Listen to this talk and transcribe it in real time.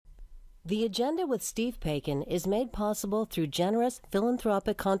The Agenda with Steve Paikin is made possible through generous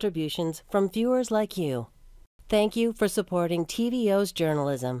philanthropic contributions from viewers like you. Thank you for supporting TVO's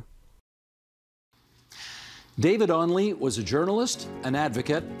journalism. David Onley was a journalist, an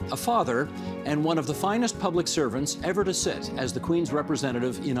advocate, a father, and one of the finest public servants ever to sit as the Queen's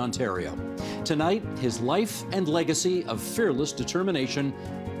representative in Ontario. Tonight, his life and legacy of fearless determination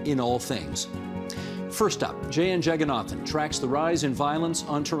in all things. First up, J.N. Jagannathan tracks the rise in violence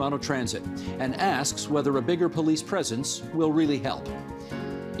on Toronto Transit and asks whether a bigger police presence will really help.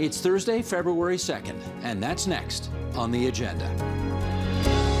 It's Thursday, February 2nd, and that's next on The Agenda.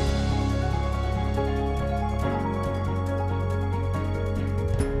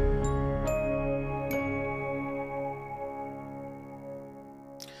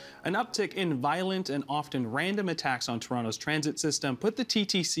 An uptick in violent and often random attacks on Toronto's transit system put the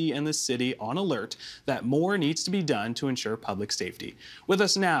TTC and the city on alert that more needs to be done to ensure public safety. With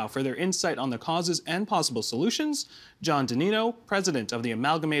us now for their insight on the causes and possible solutions, John Donino, president of the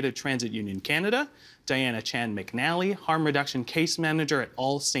Amalgamated Transit Union Canada, Diana Chan McNally, Harm Reduction Case Manager at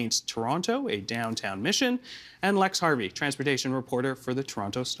All Saints Toronto, a downtown mission, and Lex Harvey, transportation reporter for the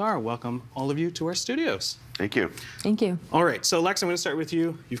Toronto Star. Welcome all of you to our studios. Thank you. Thank you. All right, so Lex, I'm going to start with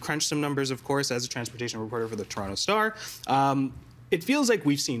you. You've crunched some numbers, of course, as a transportation reporter for the Toronto Star. It feels like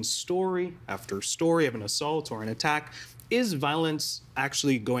we've seen story after story of an assault or an attack. Is violence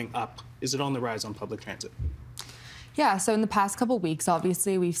actually going up? Is it on the rise on public transit? Yeah, so in the past couple weeks,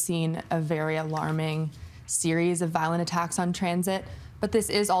 obviously, we've seen a very alarming series of violent attacks on transit, but this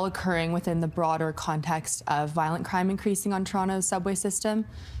is all occurring within the broader context of violent crime increasing on Toronto's subway system.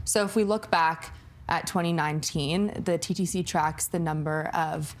 So if we look back at 2019, the TTC tracks the number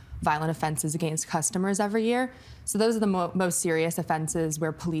of violent offenses against customers every year. So those are the most serious offenses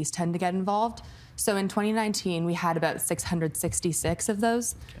where police tend to get involved. So in 2019, we had about 666 of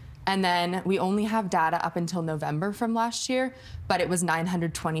those. And then we only have data up until November from last year, but it was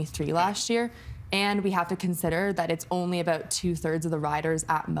 923 last year. And we have to consider that it's only about 2/3 of the riders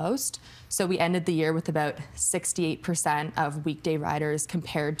at most. So we ended the year with about 68% of weekday riders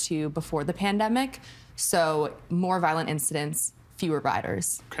compared to before the pandemic. So more violent incidents, fewer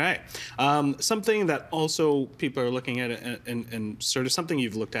riders. Okay. Something that also people are looking at and sort of something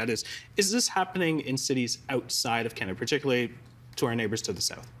you've looked at is this happening in cities outside of Canada, particularly to our neighbors to the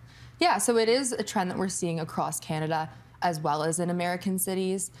south? Yeah, so it is a trend that we're seeing across Canada as well as in American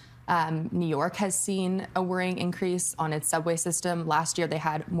cities. New York has seen a worrying increase on its subway system. Last year, they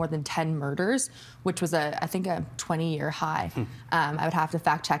had more than 10 murders, which was, I think, a 20-year high. I would have to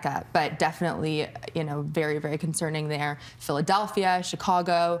fact check that, but definitely, very, very concerning there. Philadelphia,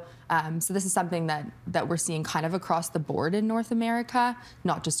 Chicago. So this is something that we're seeing kind of across the board in North America,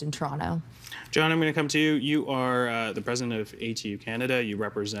 not just in Toronto. John, I'm going to come to you. You are the president of ATU Canada. You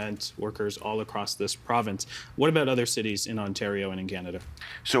represent workers all across this province. What about other cities in Ontario and in Canada?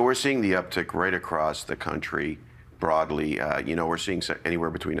 So we're seeing the uptick right across the country broadly. We're seeing anywhere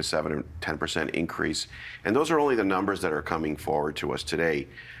between a 7 and 10% increase. And those are only the numbers that are coming forward to us today.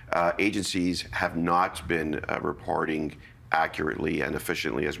 Agencies have not been reporting accurately and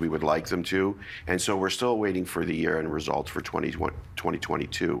efficiently as we would like them to. And so we're still waiting for the year-end results for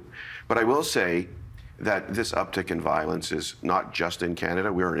 2022. But I will say that this uptick in violence is not just in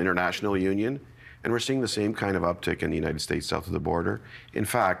Canada. We're an international union, and we're seeing the same kind of uptick in the United States south of the border. In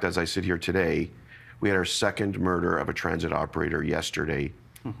fact, as I sit here today, we had our second murder of a transit operator yesterday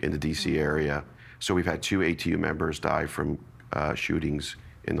in the DC area. So we've had 2 ATU members die from shootings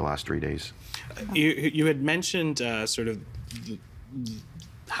in the last 3 days. You had mentioned sort of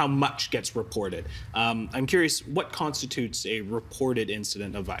how much gets reported. I'm curious, what constitutes a reported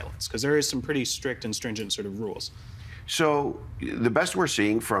incident of violence? Because there is some pretty strict and stringent sort of rules. So the best we're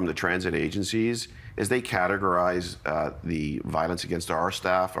seeing from the transit agencies is they categorize the violence against our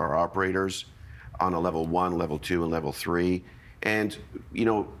staff, our operators, on a level 1, level 2, and level 3. And,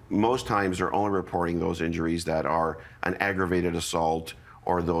 most times they're only reporting those injuries that are an aggravated assault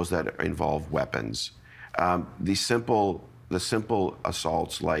or those that involve weapons. The simple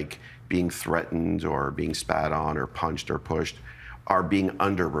assaults like being threatened or being spat on or punched or pushed are being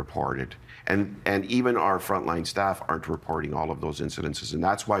underreported. And even our frontline staff aren't reporting all of those incidences. And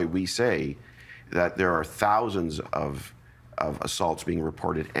that's why we say that there are thousands of assaults being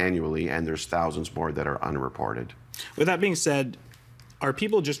reported annually, and there's thousands more that are unreported. With that being said, are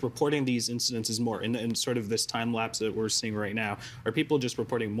people just reporting these incidences more in sort of this time lapse that we're seeing right now? Are people just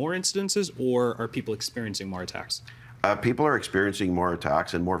reporting more incidences, or are people experiencing more attacks? People are experiencing more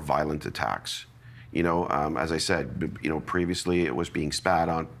attacks and more violent attacks. As I said, previously it was being spat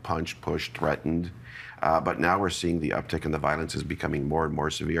on, punched, pushed, threatened. But now we're seeing the uptick in the violence is becoming more and more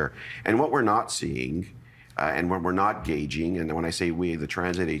severe. And what we're not seeing, and what we're not gauging, and when I say we, the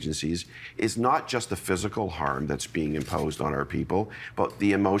transit agencies, is not just the physical harm that's being imposed on our people, but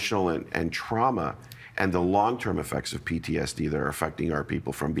the emotional and trauma and the long-term effects of PTSD that are affecting our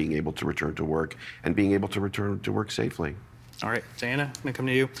people from being able to return to work and being able to return to work safely. All right, Diana, I'm gonna come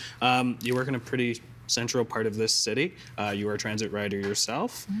to you. You work in a pretty central part of this city. You are a transit rider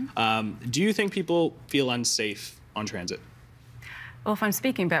yourself. Do you think people feel unsafe on transit? Well, if I'm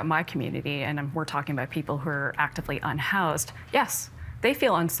speaking about my community and we're talking about people who are actively unhoused, yes. They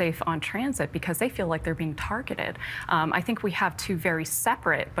feel unsafe on transit because they feel like they're being targeted. I think we have two very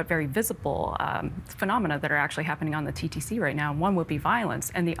separate but very visible phenomena that are actually happening on the TTC right now. One would be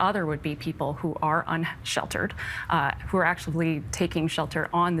violence, and the other would be people who are unsheltered, who are actually taking shelter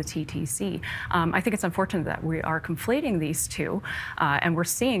on the TTC. I think it's unfortunate that we are conflating these two, and we're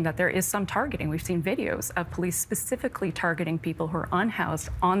seeing that there is some targeting. We've seen videos of police specifically targeting people who are unhoused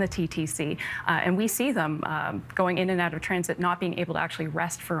on the TTC, and we see them going in and out of transit, not being able to actually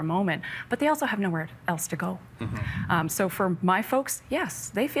rest for a moment, but they also have nowhere else to go. So for my folks, yes,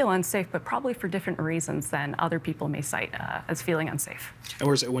 they feel unsafe, but probably for different reasons than other people may cite as feeling unsafe. And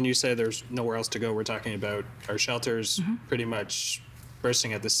when you say there's nowhere else to go, we're talking about our shelters pretty much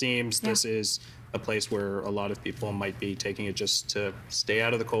bursting at the seams. Yeah. This is a place where a lot of people might be taking it just to stay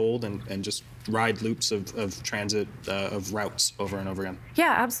out of the cold and just ride loops of transit, of routes over and over again.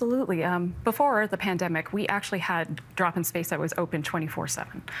 Yeah, absolutely. Before the pandemic, we actually had drop-in space that was open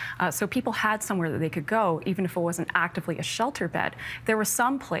 24/7. So people had somewhere that they could go, even if it wasn't actively a shelter bed. There was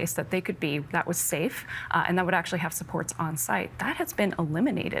some place that they could be that was safe and that would actually have supports on site. That has been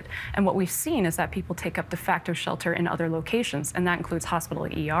eliminated. And what we've seen is that people take up de facto shelter in other locations, and that includes hospital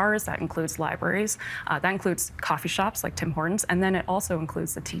ERs, that includes libraries, that includes coffee shops like Tim Hortons, and then it also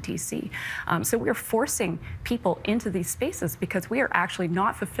includes the TTC. So we're forcing people into these spaces because we are actually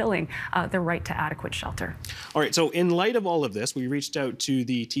not fulfilling their right to adequate shelter. All right, so in light of all of this, we reached out to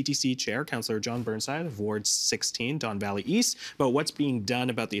the TTC chair, Councillor John Burnside of Ward 16, Don Valley East, about what's being done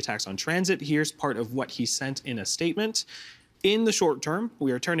about the attacks on transit. Here's part of what he sent in a statement. In the short term,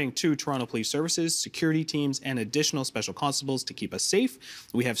 we are turning to Toronto Police Services, security teams, and additional special constables to keep us safe.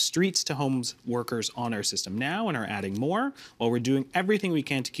 We have streets to homes workers on our system now and are adding more. While we're doing everything we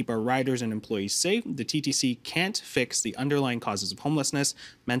can to keep our riders and employees safe, the TTC can't fix the underlying causes of homelessness,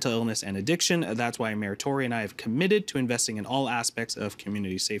 mental illness, and addiction. That's why Mayor Tory and I have committed to investing in all aspects of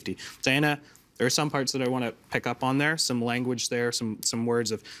community safety. Diana, there are some parts that I want to pick up on there, some language there, some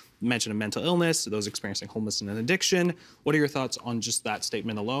words of mention of mental illness, those experiencing homelessness and addiction. What are your thoughts on just that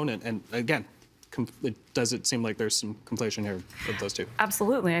statement alone? And again, does it seem like there's some conflation here with those two?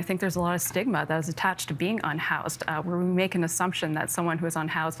 Absolutely. I think there's a lot of stigma that is attached to being unhoused, where we make an assumption that someone who is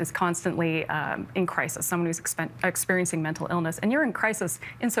unhoused is constantly in crisis, someone who's experiencing mental illness. And you're in crisis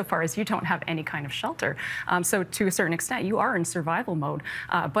insofar as you don't have any kind of shelter. So to a certain extent, you are in survival mode.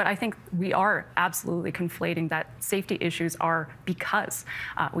 But I think we are absolutely conflating that safety issues are because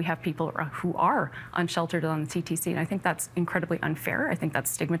we have people who are unsheltered on the TTC. And I think that's incredibly unfair. I think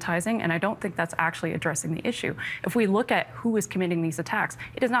that's stigmatizing. And I don't think that's actually addressing the issue. If we look at who is committing these attacks,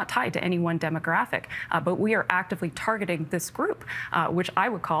 it is not tied to any one demographic, but we are actively targeting this group, which I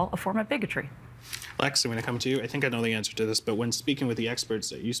would call a form of bigotry. Lex, I'm going to come to you. I think I know the answer to this, but when speaking with the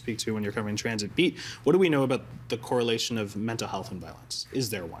experts that you speak to when you're covering Transit Beat, what do we know about the correlation of mental health and violence? Is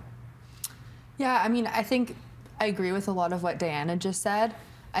there one? Yeah, I mean, I think I agree with a lot of what Diana just said.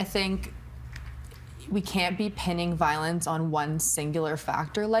 I think we can't be pinning violence on one singular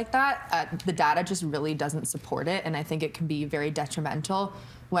factor like that. The data just really doesn't support it, and I think it can be very detrimental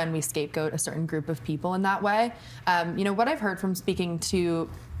when we scapegoat a certain group of people in that way. You know, what I've heard from speaking to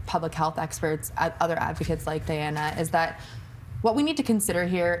public health experts, other advocates like Diana, is that what we need to consider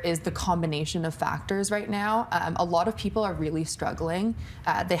here is the combination of factors right now. A lot of people are really struggling.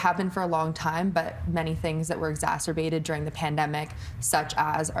 They have been for a long time, but many things that were exacerbated during the pandemic, such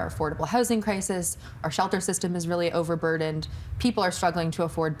as our affordable housing crisis, our shelter system is really overburdened. People are struggling to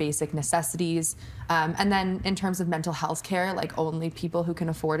afford basic necessities. And then in terms of mental health care, like only people who can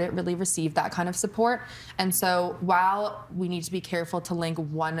afford it really receive that kind of support. And so while we need to be careful to link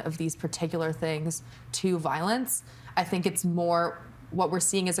one of these particular things to violence, I think it's more what we're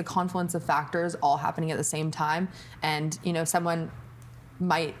seeing is a confluence of factors all happening at the same time. And, you know, someone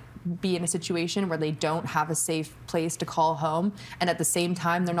might be in a situation where they don't have a safe place to call home, and at the same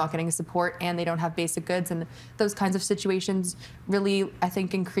time they're not getting support and they don't have basic goods, and those kinds of situations really, I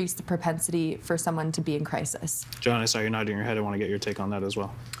think, increase the propensity for someone to be in crisis. John, I saw you nodding your head. I want to get your take on that as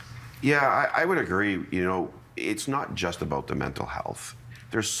well. Yeah, I would agree. You know, it's not just about the mental health.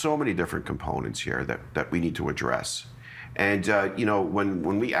 there's so many different components here that we need to address. And you know,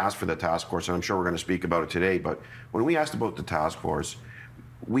 when we asked for the task force, and I'm sure we're going to speak about it today, but when we asked about the task force,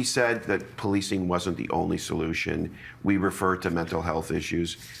 we said that policing wasn't the only solution. We referred to mental health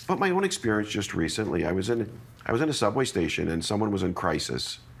issues. But my own experience just recently, I was in a subway station and someone was in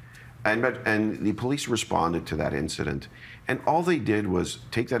crisis. And the police responded to that incident. And all they did was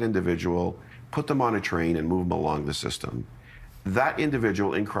take that individual, put them on a train, and move them along the system. That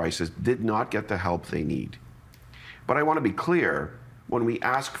individual in crisis did not get the help they need. But I want to be clear, when we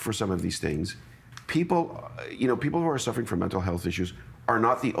ask for some of these things, people who are suffering from mental health issues are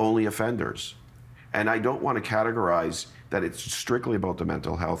not the only offenders. And I don't want to categorize that it's strictly about the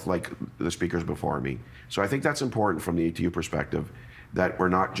mental health like the speakers before me. So I think that's important from the ATU perspective, that we're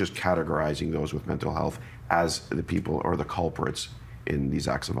not just categorizing those with mental health as the people or the culprits in these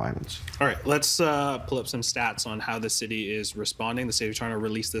acts of violence. All right, let's pull up some stats on how the city is responding. The City of Toronto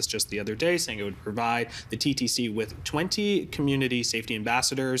released this just the other day, saying it would provide the TTC with 20 community safety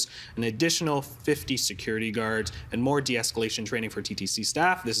ambassadors, an additional 50 security guards, and more de-escalation training for TTC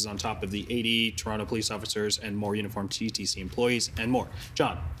staff. This is on top of the 80 Toronto police officers and more uniformed TTC employees and more.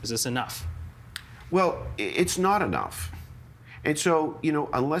 John, is this enough? Well, it's not enough. And so, you know,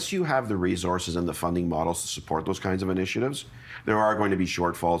 unless you have the resources and the funding models to support those kinds of initiatives, there are going to be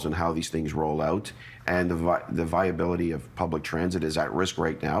shortfalls in how these things roll out. And the viability of public transit is at risk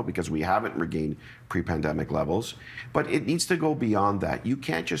right now because we haven't regained pre-pandemic levels. But it needs to go beyond that. You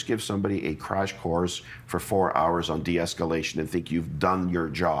can't just give somebody a crash course for 4 hours on de-escalation and think you've done your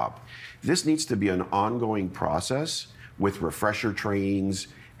job. This needs to be an ongoing process with refresher trainings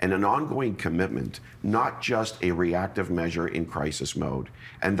and an ongoing commitment, not just a reactive measure in crisis mode.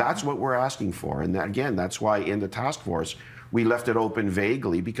 And that's what we're asking for. And again, that's why in the task force, we left it open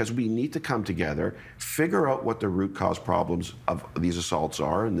vaguely, because we need to come together, figure out what the root cause problems of these assaults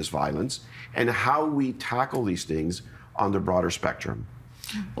are and this violence, and how we tackle these things on the broader spectrum.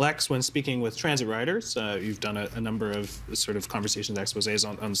 Lex, when speaking with transit riders, you've done a number of sort of conversations, exposés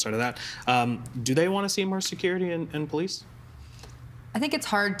on the start of that. Do they want to see more security and police? I think it's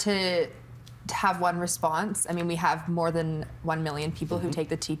hard to have one response. I mean, we have more than 1 million people who take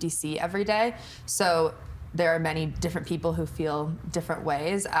the TTC every day. So there are many different people who feel different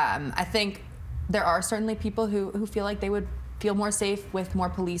ways. I think there are certainly people who feel like they would feel more safe with more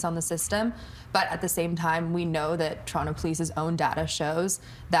police on the system. But at the same time, we know that Toronto Police's own data shows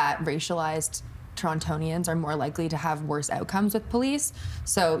that racialized Torontonians are more likely to have worse outcomes with police.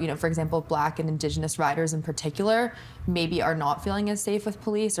 So, you know, for example, Black and Indigenous riders in particular maybe are not feeling as safe with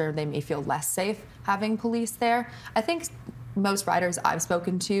police, or they may feel less safe having police there. I think most riders I've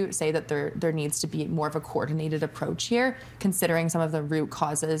spoken to say that there needs to be more of a coordinated approach here, considering some of the root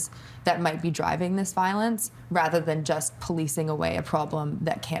causes that might be driving this violence, rather than just policing away a problem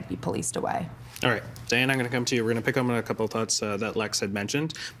that can't be policed away. All right, Diane, I'm going to come to you. We're going to pick up on a couple of thoughts that Lex had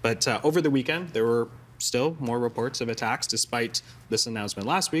mentioned. But over the weekend, there were still more reports of attacks, despite this announcement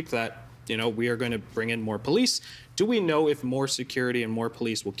last week that, you know, we are going to bring in more police. Do we know if more security and more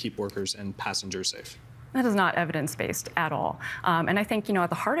police will keep workers and passengers safe? That is not evidence-based at all. And I think, you know, at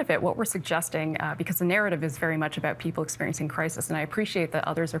the heart of it, what we're suggesting, because the narrative is very much about people experiencing crisis, and I appreciate that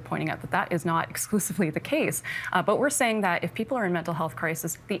others are pointing out that that is not exclusively the case, but we're saying that if people are in mental health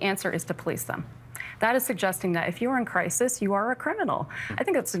crisis, the answer is to police them. That is suggesting that if you're in crisis, you are a criminal. I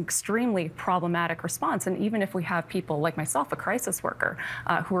think that's an extremely problematic response. And even if we have people like myself, a crisis worker,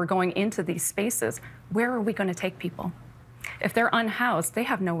 who are going into these spaces, where are we going to take people? If they're unhoused, they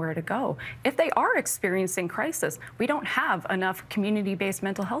have nowhere to go. If they are experiencing crisis, we don't have enough community-based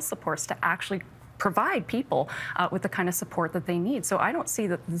mental health supports to actually provide people with the kind of support that they need. So I don't see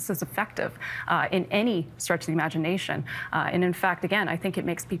that this is effective in any stretch of the imagination. And in fact, again, I think it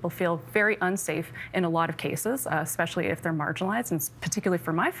makes people feel very unsafe in a lot of cases, especially if they're marginalized, and particularly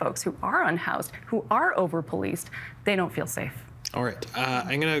for my folks who are unhoused, who are over-policed, they don't feel safe. All right,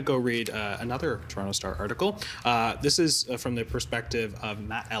 I'm going to go read another Toronto Star article. This is from the perspective of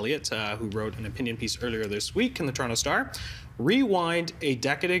Matt Elliott, who wrote an opinion piece earlier this week in the Toronto Star. Rewind a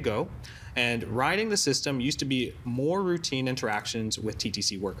decade ago, and riding the system used to be more routine interactions with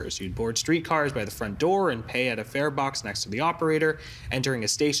TTC workers. You'd board streetcars by the front door and pay at a fare box next to the operator. Entering a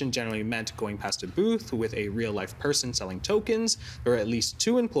station generally meant going past a booth with a real-life person selling tokens. There were at least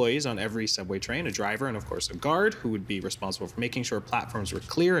 2 employees on every subway train, a driver and, of course, a guard who would be responsible for making sure platforms were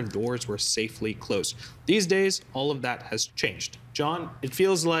clear and doors were safely closed. These days, all of that has changed. John, it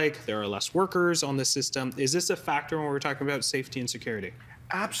feels like there are less workers on the system. Is this a factor when we're talking about safety and security?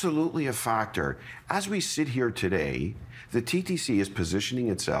 Absolutely a factor. As we sit here today, the TTC is positioning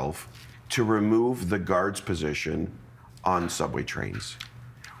itself to remove the guard's position on subway trains.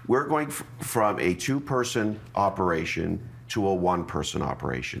 We're going from a two-person operation to a one-person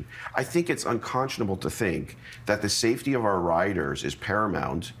operation. I think it's unconscionable to think that the safety of our riders is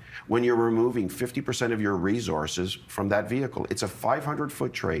paramount when you're removing 50% of your resources from that vehicle. It's a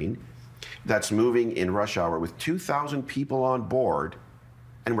 500-foot train that's moving in rush hour with 2,000 people on board,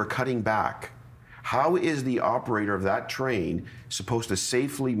 and we're cutting back. How is the operator of that train supposed to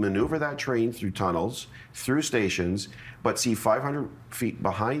safely maneuver that train through tunnels, through stations, but see 500 feet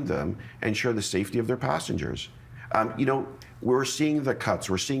behind them and ensure the safety of their passengers? You know, we're seeing the cuts,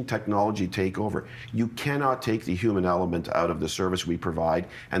 we're seeing technology take over. You cannot take the human element out of the service we provide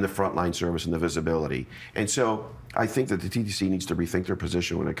and the frontline service and the visibility. And so I think that the TTC needs to rethink their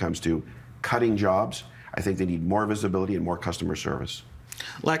position when it comes to cutting jobs. I think they need more visibility and more customer service.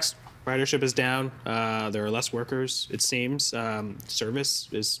 Lex, ridership is down. There are less workers, it seems. Service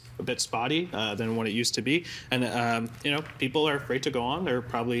is a bit spotty than what it used to be. And, you know, people are afraid to go on. They're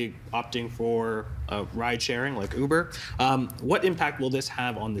probably opting for ride sharing like Uber. What impact will this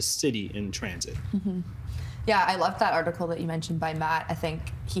have on the city in transit? Mm-hmm. Yeah, I love that article that you mentioned by Matt. I think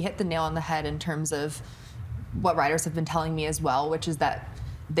he hit the nail on the head in terms of what riders have been telling me as well, which is that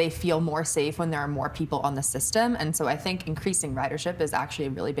they feel more safe when there are more people on the system. And so I think increasing ridership is actually a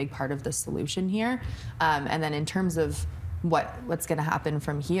really big part of the solution here. And then in terms of what's going to happen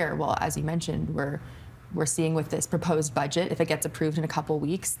from here, well, as you mentioned, we're seeing with this proposed budget, if it gets approved in a couple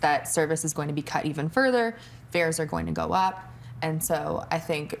weeks, that service is going to be cut even further, fares are going to go up. And so I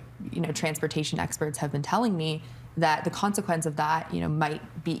think, you know, transportation experts have been telling me that the consequence of that, you know,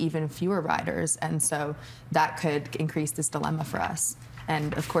 might be even fewer riders. And so that could increase this dilemma for us.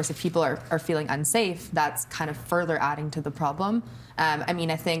 And of course, if people are feeling unsafe, that's kind of further adding to the problem. I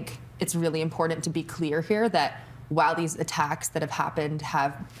mean, I think it's really important to be clear here that while these attacks that have happened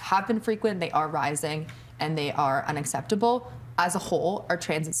have been frequent, they are rising and they are unacceptable. As a whole, our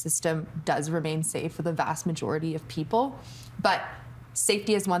transit system does remain safe for the vast majority of people. But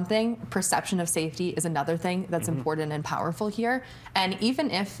safety is one thing, perception of safety is another thing that's important and powerful here. And even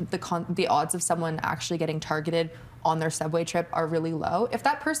if the odds of someone actually getting targeted on their subway trip are really low, if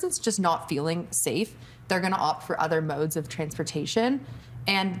that person's just not feeling safe, they're going to opt for other modes of transportation.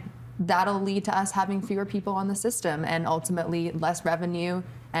 And that'll lead to us having fewer people on the system and ultimately less revenue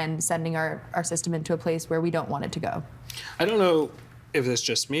and sending our system into a place where we don't want it to go. I don't know if it's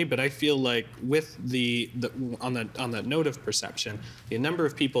just me, but I feel like with on the note of perception, the number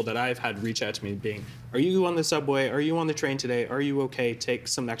of people that I've had reach out to me being, are you on the subway? Are you on the train today? Are you okay? Take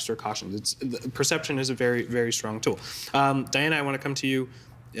some extra caution. Perception is a very, very strong tool. Diana, I want to come to you.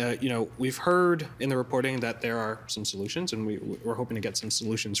 You know, we've heard in the reporting that there are some solutions, and we're hoping to get some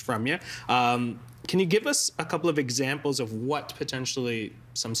solutions from you. Can you give us a couple of examples of what potentially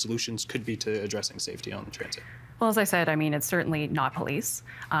some solutions could be to addressing safety on transit? Well, as I said, I mean, it's certainly not police.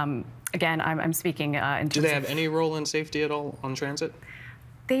 Again, I'm speaking in terms Do they have any role in safety at all on transit?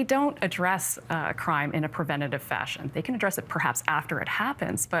 They don't address crime in a preventative fashion. They can address it perhaps after it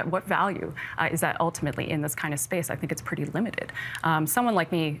happens, but what value is that ultimately in this kind of space? I think it's pretty limited. Someone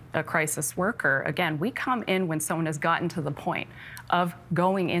like me, a crisis worker, again, we come in when someone has gotten to the point of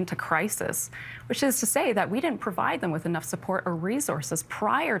going into crisis, which is to say that we didn't provide them with enough support or resources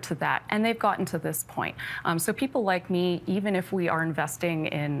prior to that, and they've gotten to this point. So people like me, even if we are investing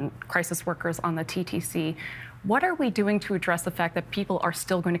in crisis workers on the TTC, what are we doing to address the fact that people are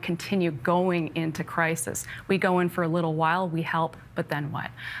still going to continue going into crisis? We go in for a little while, we help, but then what?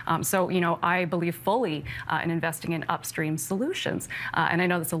 So, you know, I believe fully in investing in upstream solutions. And I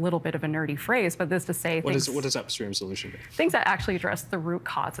know that's a little bit of a nerdy phrase, but this to say what does upstream solution mean? Things that actually address the root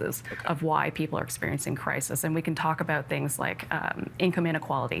causes of why people are experiencing crisis. And we can talk about things like income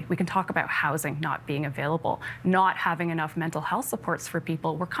inequality. We can talk about housing not being available, not having enough mental health supports for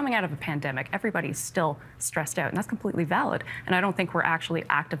people. We're coming out of a pandemic. Everybody's still stressed out, and that's completely valid. And I don't think we're actually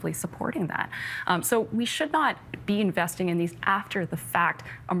actively supporting that. So we should not be investing in these after the fact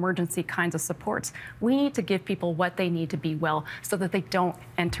emergency kinds of supports. We need to give people what they need to be well so that they don't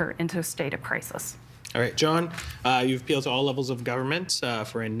enter into a state of crisis. All right, John, you've appealed to all levels of government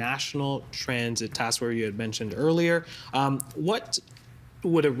for a national transit task force you had mentioned earlier. What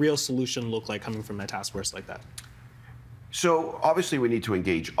would a real solution look like coming from a task force like that? So obviously we need to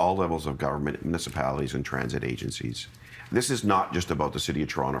engage all levels of government, municipalities and transit agencies. This is not just about the City of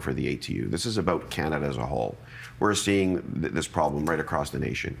Toronto for the ATU. This is about Canada as a whole. We're seeing this problem right across the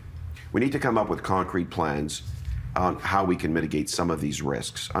nation. We need to come up with concrete plans on how we can mitigate some of these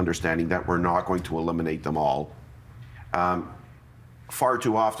risks, understanding that we're not going to eliminate them all. Far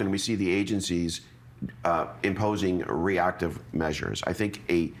too often we see the agencies imposing reactive measures. I think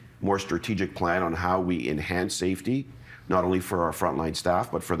a more strategic plan on how we enhance safety not only for our frontline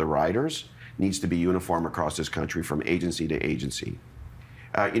staff, but for the riders, needs to be uniform across this country from agency to agency.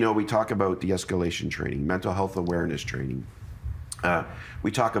 We talk about de-escalation training, mental health awareness training.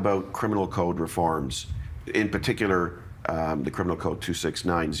 We talk about criminal code reforms, in particular, the Criminal Code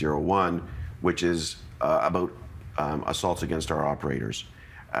 26901, which is about assaults against our operators.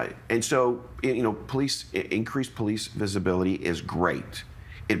 And so, increased police visibility is great.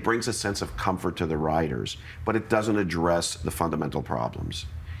 It brings a sense of comfort to the riders, but it doesn't address the fundamental problems.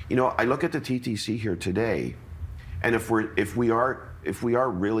 I look at the TTC here today, and if we are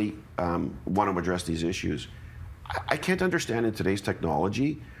really want to address these issues, I can't understand in today's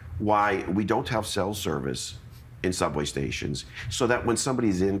technology why we don't have cell service in subway stations, so that when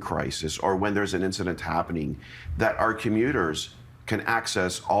somebody's in crisis or when there's an incident happening, that our commuters can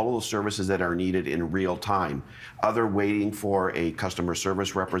access all of the services that are needed in real time, other waiting for a customer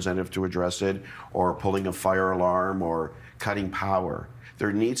service representative to address it, or pulling a fire alarm, or cutting power.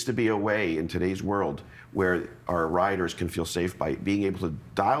 There needs to be a way in today's world where our riders can feel safe by being able to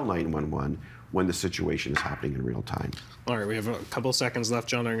dial 911 when the situation is happening in real time. All right, we have a couple seconds left,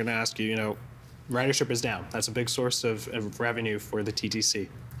 John. I'm going to ask you, ridership is down. That's a big source of revenue for the TTC.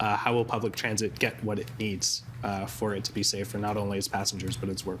 How will public transit get what it needs for it to be safe for not only its passengers, but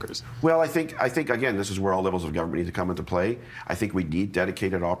its workers? Well, I think again, this is where all levels of government need to come into play. I think we need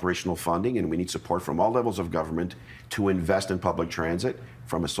dedicated operational funding, and we need support from all levels of government to invest in public transit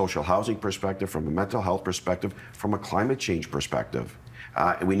from a social housing perspective, from a mental health perspective, from a climate change perspective.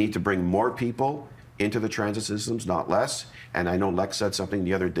 And we need to bring more people into the transit systems, not less. And I know Lex said something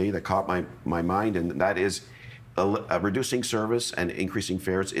the other day that caught my mind, and that is reducing service and increasing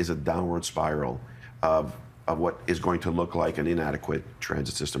fares is a downward spiral of what is going to look like an inadequate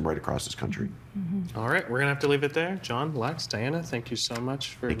transit system right across this country. Mm-hmm. All right, we're going to have to leave it there. John, Lex, Diana, thank you so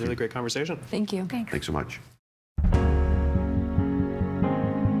much for a really great conversation. Thank you. Thanks so much.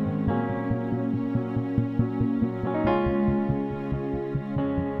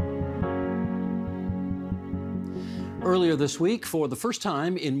 Earlier this week, for the first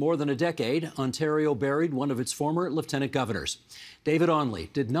time in more than a decade, Ontario buried one of its former lieutenant governors. David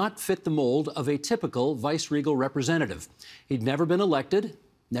Onley did not fit the mold of a typical vice-regal representative. He'd never been elected,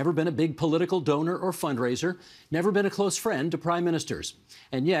 never been a big political donor or fundraiser, never been a close friend to prime ministers.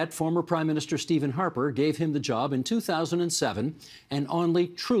 And yet, former Prime Minister Stephen Harper gave him the job in 2007, and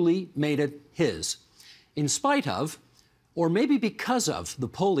Onley truly made it his. In spite of, or maybe because of, the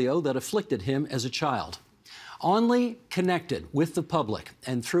polio that afflicted him as a child. Onley connected with the public,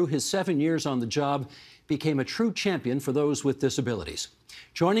 and through his 7 years on the job, became a true champion for those with disabilities.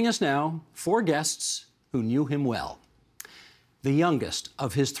 Joining us now, 4 guests who knew him well. The youngest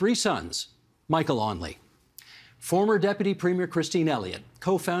of his 3 sons, Michael Onley. Former Deputy Premier Christine Elliott,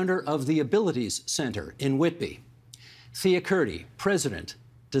 co-founder of the Abilities Centre in Whitby. Thea Curdy, President,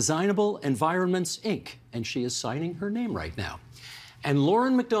 Designable Environments, Inc., and she is signing her name right now. And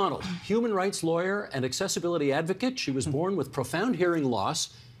Lauren McDonald, human rights lawyer and accessibility advocate. She was born with profound hearing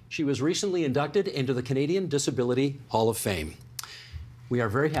loss. She was recently inducted into the Canadian Disability Hall of Fame. We are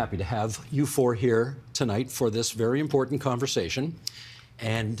very happy to have you 4 here tonight for this very important conversation.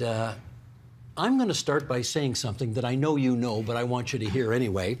 And I'm going to start by saying something that I know you know, but I want you to hear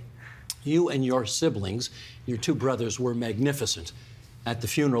anyway. You and your siblings, your 2 brothers, were magnificent at the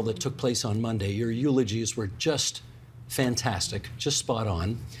funeral that took place on Monday. Your eulogies were just fantastic, just spot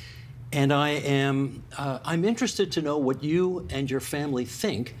on. And I'm interested to know what you and your family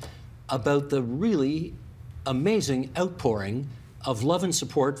think about the really amazing outpouring of love and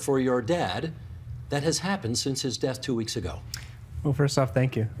support for your dad that has happened since his death 2 weeks ago. Well, first off,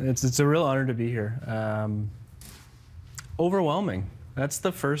 thank you. It's a real honor to be here. Overwhelming. That's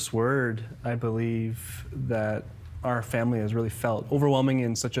the first word, I believe, that our family has really felt. Overwhelming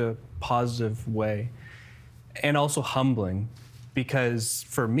in such a positive way. And also humbling, because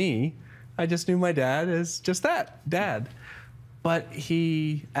for me, I just knew my dad as just that, Dad. But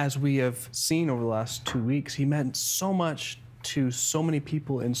he, as we have seen over the last 2 weeks, he meant so much to so many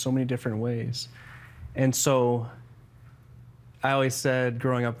people in so many different ways. And so I always said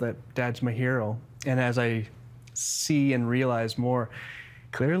growing up that Dad's my hero. And as I see and realize more,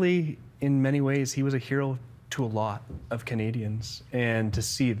 clearly in many ways he was a hero to a lot of Canadians. And to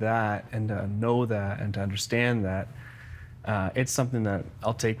see that and to know that and to understand that, it's something that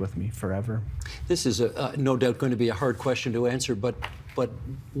I'll take with me forever. This is no doubt going to be a hard question to answer, but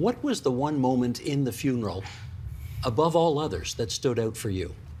what was the one moment in the funeral, above all others, that stood out for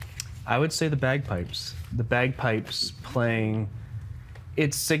you? I would say the bagpipes. The bagpipes playing,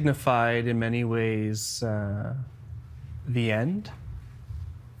 it signified in many ways the end,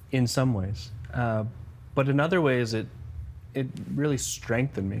 in some ways. But in other ways, it it really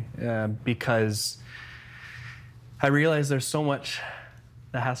strengthened me because I realized there's so much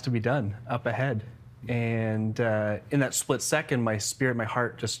that has to be done up ahead. And in that split second, my spirit, my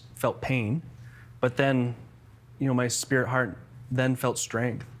heart just felt pain. But then, you know, my spirit, heart then felt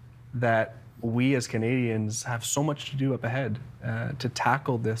strength that we as Canadians have so much to do up ahead to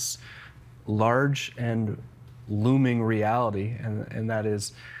tackle this large and looming reality. And that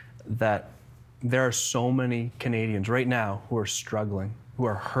is that there are so many Canadians right now who are struggling, who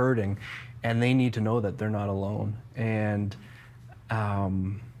are hurting, and they need to know that they're not alone. And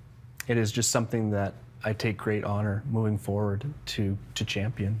it is just something that I take great honor moving forward to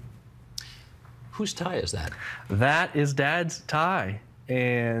champion. Whose tie is that? That is Dad's tie.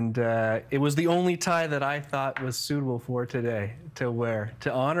 And it was the only tie that I thought was suitable for today to wear,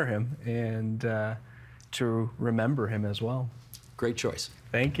 to honor him and to remember him as well. Great choice.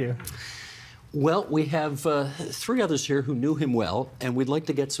 Thank you. Well, we have 3 others here who knew him well, and we'd like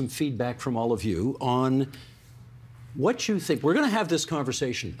to get some feedback from all of you on what you think. We're going to have this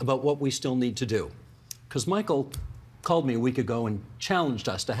conversation about what we still need to do, because Michael called me a week ago and challenged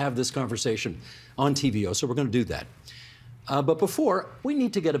us to have this conversation on TVO, so we're going to do that. But before, we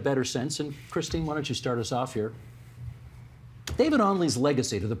need to get a better sense, and Christine, why don't you start us off here? David Onley's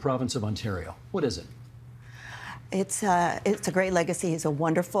legacy to the province of Ontario, what is it? It's a great legacy. He's a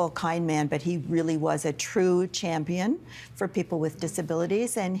wonderful, kind man, but he really was a true champion for people with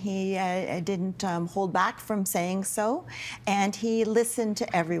disabilities, and he didn't hold back from saying so. And he listened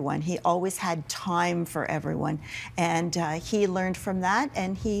to everyone. He always had time for everyone, and he learned from that,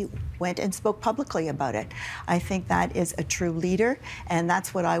 and he went and spoke publicly about it. I think that is a true leader, and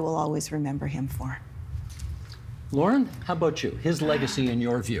that's what I will always remember him for. Lauren, how about you? His legacy in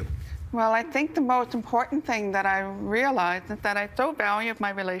your view? Well, I think the most important thing that I realized is that I so valued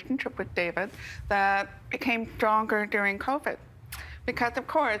my relationship with David that it became stronger during COVID. Because, of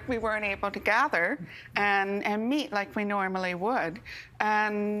course, we weren't able to gather and meet like we normally would.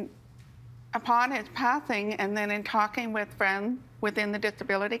 And upon his passing, and then in talking with friends within the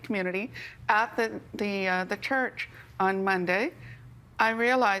disability community at the church on Monday, I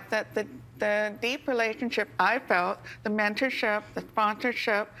realized that the deep relationship I felt, the mentorship, the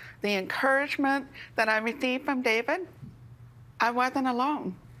sponsorship, the encouragement that I received from David, I wasn't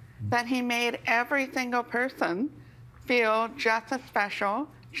alone. That he made every single person feel just as special,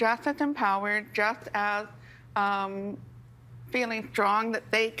 just as empowered, just as feeling strong that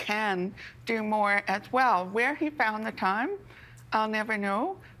they can do more as well. Where he found the time, I'll never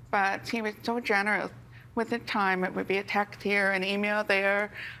know, but he was so generous with the time. It would be a text here, an email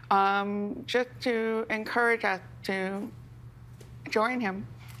there, just to encourage us to join him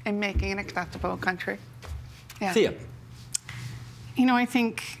in making an accessible country. Yeah. Thea. You know, I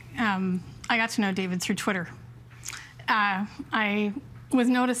think I got to know David through Twitter. I was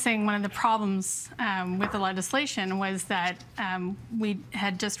noticing one of the problems with the legislation was that we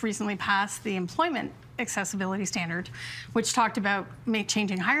had just recently passed the employment accessibility standard, which talked about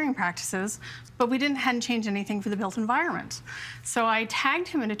changing hiring practices, but we hadn't changed anything for the built environment. So I tagged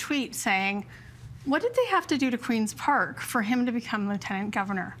him in a tweet saying, what did they have to do to Queen's Park for him to become Lieutenant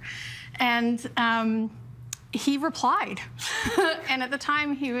Governor? And he replied. And at the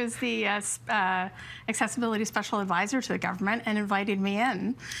time, he was the accessibility special advisor to the government and invited me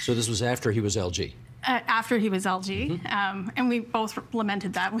in. So this was after he was LG? After he was LG, and we both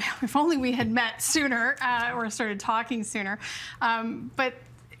lamented that. If only we had met sooner or started talking sooner. But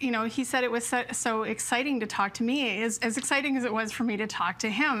you know, he said it was so exciting to talk to me, as exciting as it was for me to talk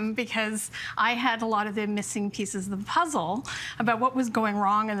to him, because I had a lot of the missing pieces of the puzzle about what was going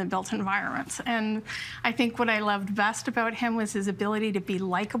wrong in the built environment. And I think what I loved best about him was his ability to be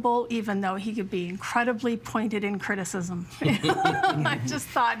likable, even though he could be incredibly pointed in criticism. I just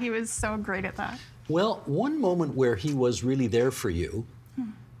thought he was so great at that. Well, one moment where he was really there for you,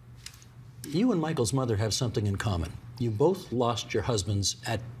 you and Michael's mother have something in common. You both lost your husbands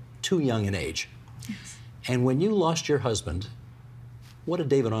at too young an age. Yes. And when you lost your husband, what did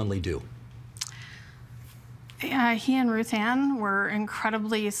David Onley do? He and Ruth Ann were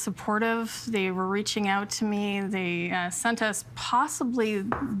incredibly supportive. They were reaching out to me. They sent us possibly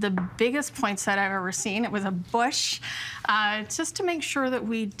the biggest points that I've ever seen. It was a bush, just to make sure that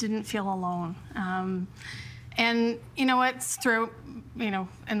we didn't feel alone. And you know what, throughout,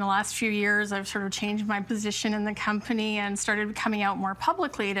 in the last few years, I've sort of changed my position in the company and started coming out more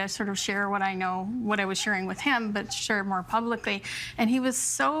publicly to sort of share what I know, what I was sharing with him, but share more publicly. And he was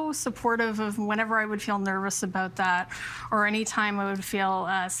so supportive of whenever I would feel nervous about that, or anytime I would feel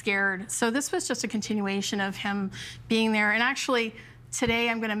scared. So this was just a continuation of him being there. And actually, today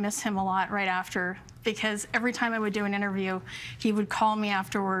I'm going to miss him a lot right after, because every time I would do an interview, he would call me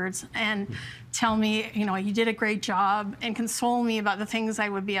afterwards and tell me, you know, you did a great job, and console me about the things I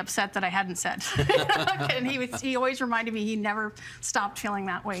would be upset that I hadn't said. And he always reminded me he never stopped feeling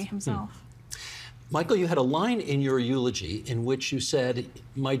that way himself. Michael, you had a line in your eulogy in which you said,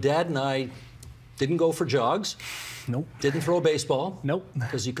 my dad and I didn't go for jogs. Nope. Didn't throw a baseball. Nope.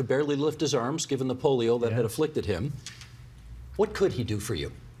 Because he could barely lift his arms given the polio that had afflicted him. What could he do for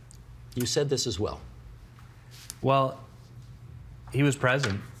you? You said this as well. Well, he was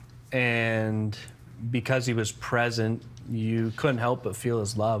present. And because he was present, you couldn't help but feel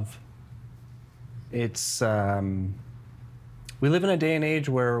his love. It's, we live in a day and age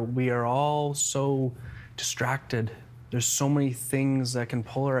where we are all so distracted. There's so many things that can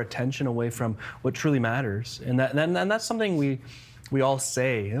pull our attention away from what truly matters. And that's something we all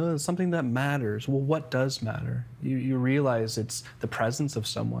say, oh, it's something that matters. Well, what does matter? You realize it's the presence of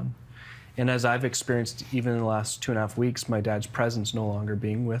someone. And as I've experienced even in the last 2.5 weeks, my dad's presence no longer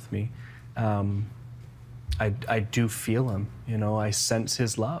being with me, I do feel him, you know, I sense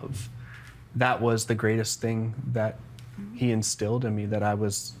his love. That was the greatest thing that he instilled in me, that I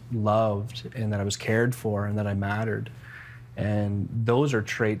was loved and that I was cared for and that I mattered. And those are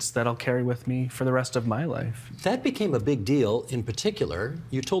traits that I'll carry with me for the rest of my life. That became a big deal in particular.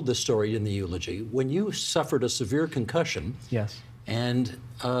 You told this story in the eulogy when you suffered a severe concussion. Yes. And,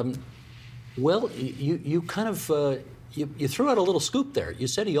 well, you kind of, you threw out a little scoop there. You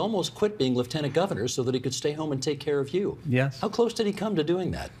said he almost quit being lieutenant governor so that he could stay home and take care of you. Yes. How close did he come to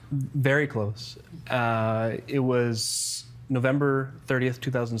doing that? Very close. It was November 30th,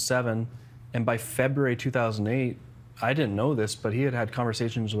 2007, and by February 2008, I didn't know this, but he had had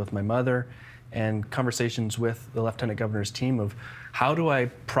conversations with my mother and conversations with the lieutenant governor's team of how do I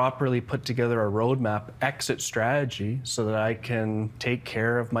properly put together a roadmap exit strategy so that I can take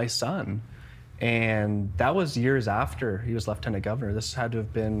care of my son. And that was years after he was lieutenant governor. This had to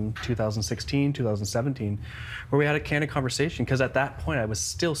have been 2016, 2017, where we had a candid conversation, because at that point I was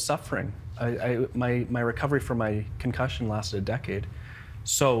still suffering. My recovery from my concussion lasted a decade.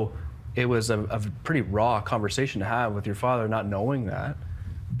 So it was a pretty raw conversation to have with your father, not knowing that.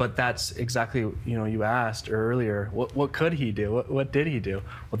 But that's exactly, you know, you asked earlier, what could he do? What did he do?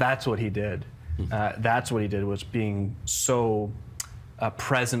 Well, that's what he did. That's what he did, was being so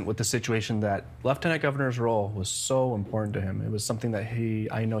present with the situation. That lieutenant governor's role was so important to him. It was something that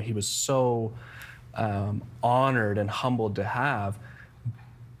I know he was so honored and humbled to have,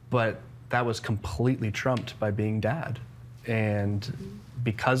 but that was completely trumped by being dad. And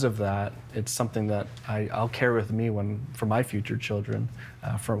because of that, it's something that I'll carry with me for my future children,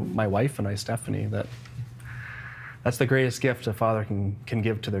 for my wife and I, Stephanie, that's the greatest gift a father can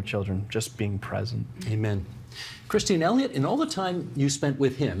give to their children, just being present. Amen. Christine Elliott, in all the time you spent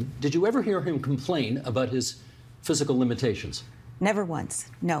with him, did you ever hear him complain about his physical limitations? Never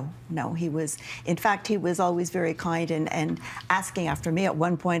once. No. He was, in fact, he was always very kind and asking after me. At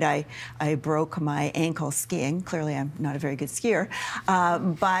one point, I broke my ankle skiing. Clearly, I'm not a very good skier,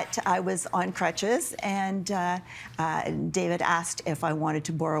 but I was on crutches, and David asked if I wanted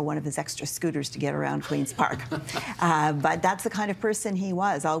to borrow one of his extra scooters to get around Queen's Park. But that's the kind of person he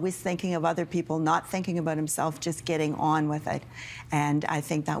was, always thinking of other people, not thinking about himself, just getting on with it. And I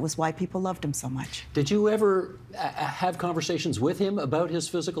think that was why people loved him so much. Did you ever have conversations with him about his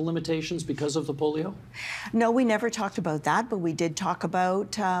physical limitations because of the polio? No, we never talked about that, but we did talk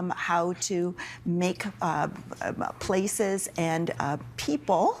about how to make places and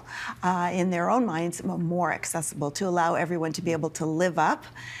people in their own minds more accessible, to allow everyone to be able to live up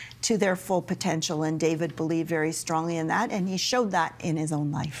to their full potential. And David believed very strongly in that, and he showed that in his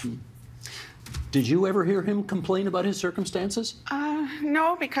own life. Did you ever hear him complain about his circumstances?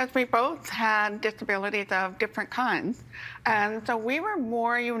 No, because we both had disabilities of different kinds. And so we were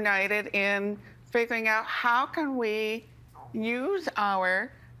more united in figuring out how can we use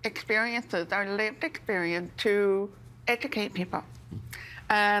our experiences, our lived experience, to educate people.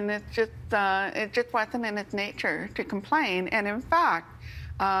 And it just wasn't in its nature to complain. And in fact,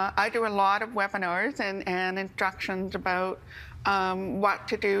 I do a lot of webinars and instructions about what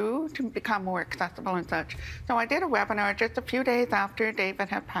to do to become more accessible and such. So I did a webinar just a few days after David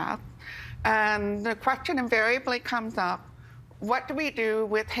had passed, and the question invariably comes up, what do we do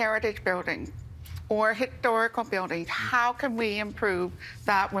with heritage buildings or historical buildings? How can we improve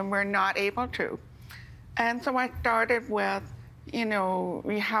that when we're not able to? And so I started with, you know,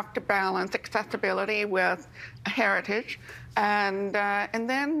 we have to balance accessibility with heritage, and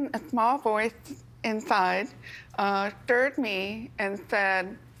then a small voice inside stirred me and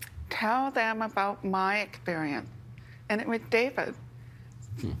said, tell them about my experience. And it was David.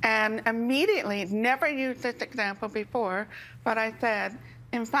 And immediately, never used this example before, but I said,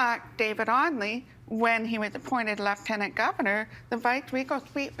 in fact, David Onley, when he was appointed Lieutenant Governor, the Vice-Regal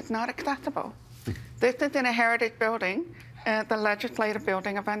Suite was not accessible. This is in a heritage building, the Legislative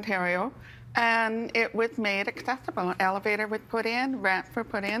Building of Ontario, and it was made accessible. An elevator was put in, ramps were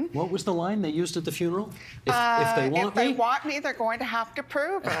put in. What was the line they used at the funeral? If they want me, they're going to have to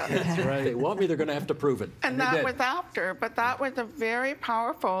prove it. That's right. If they want me, they're going to have to prove it. And that was after, but that was a very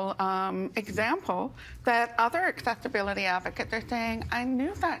powerful example that other accessibility advocates are saying, I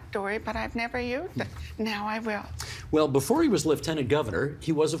knew that story, but I've never used it. Now I will. Well, before he was Lieutenant Governor,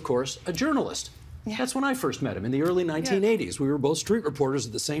 he was, of course, a journalist. Yeah. That's when I first met him, in the early 1980s. We were both street reporters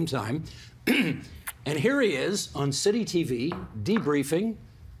at the same time. And here he is on City TV, debriefing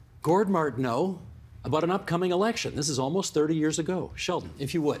Gord Martineau about an upcoming election. This is almost 30 years ago. Sheldon,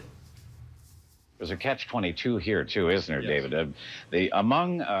 if you would. There's a catch-22 here, too, isn't there, yes, David?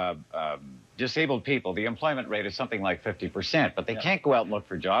 Among disabled people, the employment rate is something like 50%, but they can't go out and look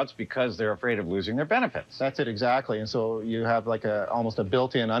for jobs because they're afraid of losing their benefits. That's it, exactly. And so you have like almost a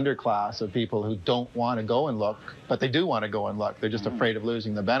built-in underclass of people who don't want to go and look, but they do want to go and look. They're just afraid of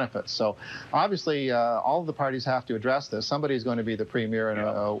losing the benefits. So obviously, all of the parties have to address this. Somebody's going to be the premier in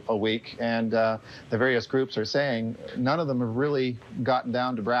a week, and the various groups are saying none of them have really gotten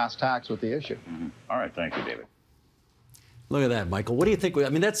down to brass tacks with the issue. All right, thank you, David. Look at that, Michael. What do you think? I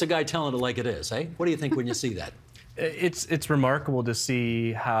mean, that's the guy telling it like it is, eh? What do you think when you see that? It's remarkable to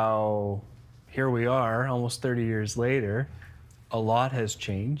see how here we are, almost 30 years later. A lot has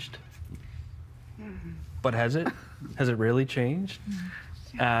changed. But has it? Has it really changed?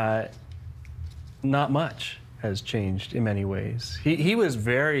 Not much has changed in many ways. He was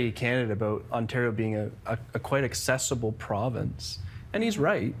very candid about Ontario being a quite accessible province. And he's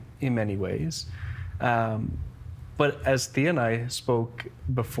right in many ways. But as Thea and I spoke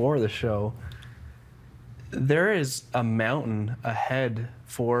before the show, there is a mountain ahead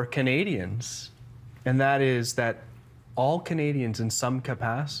for Canadians. And that is that all Canadians in some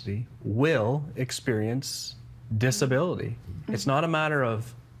capacity will experience disability. It's not a matter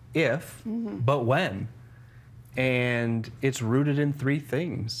of if, but when. And it's rooted in three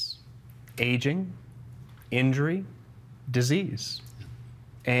things: aging, injury, disease.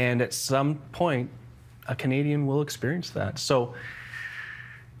 And at some point, a Canadian will experience that. So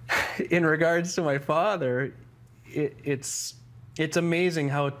in regards to my father, it's amazing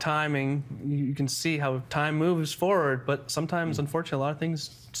how timing, you can see how time moves forward, but sometimes, unfortunately, a lot of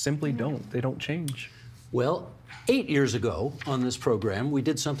things simply don't. They don't change. Well, 8 years ago on this program, we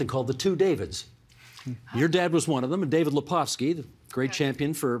did something called the Two Davids. Your dad was one of them, and David Lepofsky, the great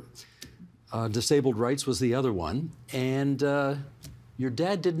champion for disabled rights, was the other one. And your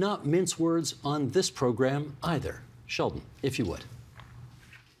dad did not mince words on this program either. Sheldon, if you would.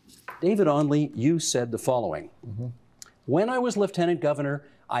 David Onley, you said the following. When I was Lieutenant Governor,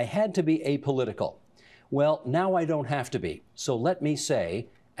 I had to be apolitical. Well, now I don't have to be. So let me say,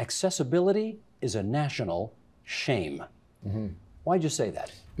 accessibility is a national shame. Why'd you say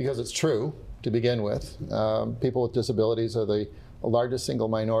that? Because it's true, to begin with. People with disabilities are the largest single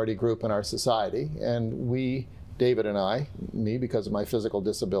minority group in our society, and we, David and I, me because of my physical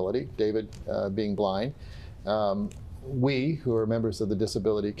disability, David being blind, we, who are members of the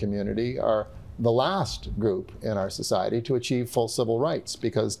disability community, are the last group in our society to achieve full civil rights,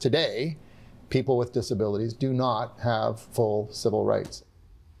 because today, people with disabilities do not have full civil rights.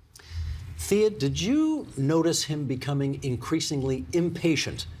 Thea, did you notice him becoming increasingly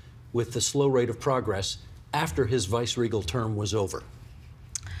impatient with the slow rate of progress after his vice-regal term was over?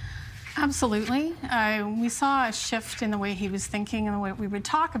 Absolutely. We saw a shift in the way he was thinking and the way we would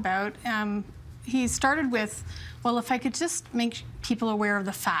talk about. He started with, well, if I could just make people aware of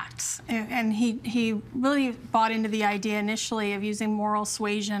the facts. And he really bought into the idea initially of using moral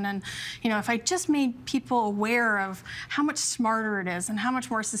suasion. And, you know, if I just made people aware of how much smarter it is and how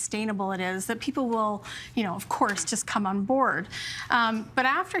much more sustainable it is, that people will, you know, of course, just come on board. But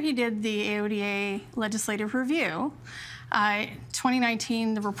after he did the AODA legislative review,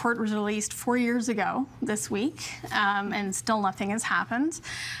 2019, the report was released 4 years ago this week, and still nothing has happened.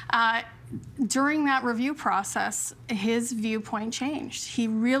 During that review process, his viewpoint changed. He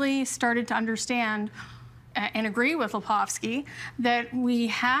really started to understand and agree with Lepofsky that we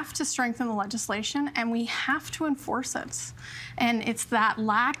have to strengthen the legislation and we have to enforce it. And it's that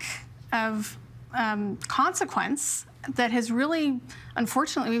lack of consequence that has really,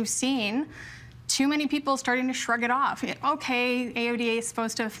 unfortunately, we've seen too many people starting to shrug it off. Okay, AODA is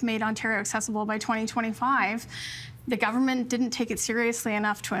supposed to have made Ontario accessible by 2025. The government didn't take it seriously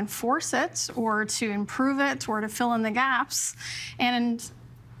enough to enforce it or to improve it or to fill in the gaps. And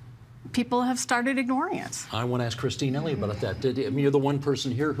people have started ignoring it. I want to ask Christine Elliott about that. You're the one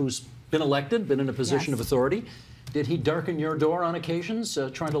person here who's been elected, been in a position of authority. Did he darken your door on occasions,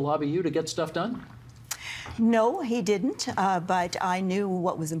 trying to lobby you to get stuff done? No, he didn't, but I knew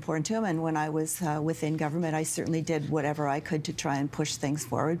what was important to him, and when I was within government, I certainly did whatever I could to try and push things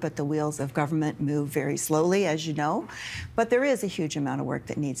forward, but the wheels of government move very slowly, as you know. But there is a huge amount of work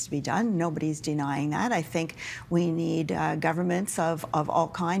that needs to be done. Nobody's denying that. I think we need governments of all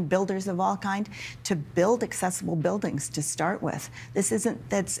kind, builders of all kind, to build accessible buildings to start with.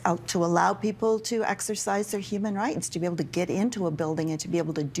 That's to allow people to exercise their human rights, to be able to get into a building and to be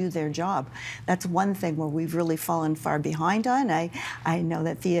able to do their job. That's one thing where we've really fallen far behind on. I know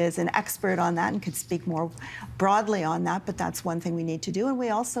that Thea is an expert on that and could speak more broadly on that, but that's one thing we need to do. And we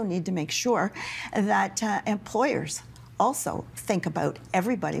also need to make sure that employers also think about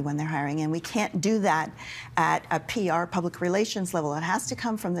everybody when they're hiring, and we can't do that at a PR, public relations level. It has to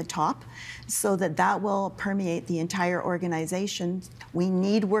come from the top so that that will permeate the entire organization. We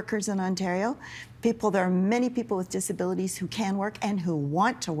need workers in Ontario. There are many people with disabilities who can work and who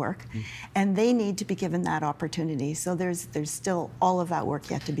want to work, and they need to be given that opportunity. So there's still all of that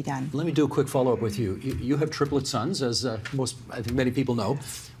work yet to be done. Let me do a quick follow-up with you. You have triplet sons, as I think many people know,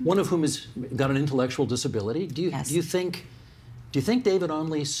 one of whom has got an intellectual disability. Do you think David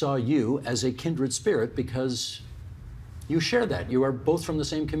Onley saw you as a kindred spirit because you share that? You are both from the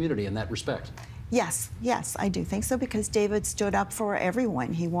same community in that respect. Yes, I do think so, because David stood up for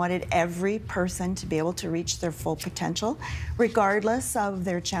everyone. He wanted every person to be able to reach their full potential, regardless of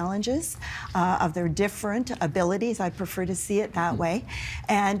their challenges, of their different abilities. I prefer to see it that way.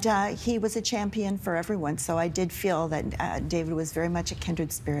 And he was a champion for everyone. So I did feel that David was very much a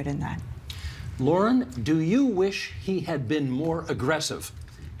kindred spirit in that. Lauren, do you wish he had been more aggressive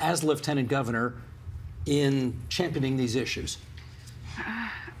as Lieutenant Governor in championing these issues?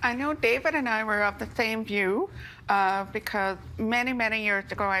 I know David and I were of the same view because many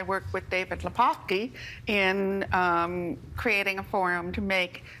years ago I worked with David Lepofsky in creating a forum to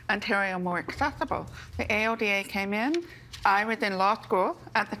make Ontario more accessible. The AODA came in. I was in law school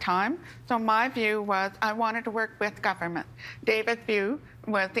at the time, so my view was I wanted to work with government. David's view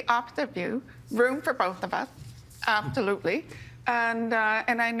was the opposite view, room for both of us, absolutely. And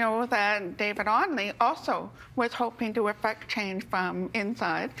I know that David Onley also was hoping to effect change from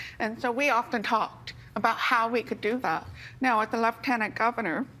inside. And so we often talked about how we could do that. Now, as the Lieutenant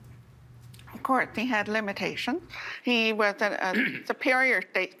Governor, of course, he had limitations. He was a superior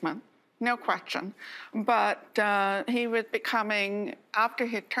statesman, no question. But he was becoming, after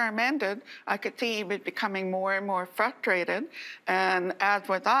his term ended, I could see he was becoming more and more frustrated, and as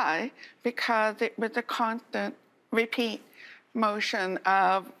was I, because it was a constant repeat motion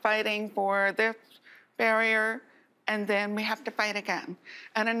of fighting for this barrier, and then we have to fight again.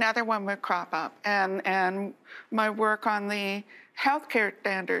 And another one would crop up. And my work on the Healthcare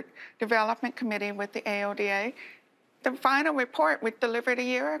Standard Development Committee with the AODA, the final report was delivered a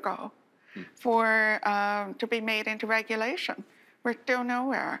year ago to be made into regulation. We're still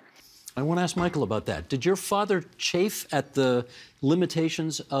nowhere. I want to ask Michael about that. Did your father chafe at the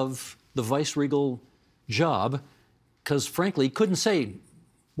limitations of the vice-regal job? Because, frankly, he couldn't say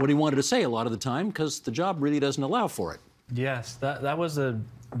what he wanted to say a lot of the time because the job really doesn't allow for it. Yes, that was a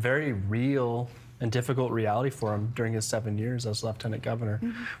very real and difficult reality for him during his 7 years as Lieutenant Governor.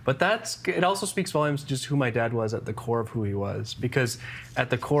 But it also speaks volumes to just who my dad was at the core of who he was, because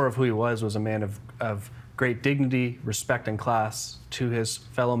at the core of who he was a man of great dignity, respect, and class to his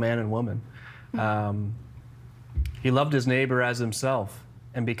fellow man and woman. He loved his neighbor as himself,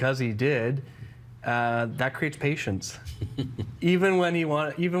 and because he did, that creates patience. even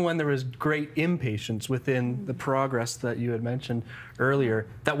when there was great impatience within the progress that you had mentioned earlier,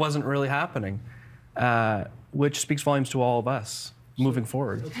 that wasn't really happening, which speaks volumes to all of us moving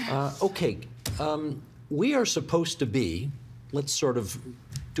forward. Okay, we are supposed to be, let's sort of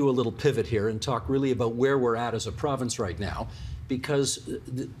do a little pivot here and talk really about where we're at as a province right now, because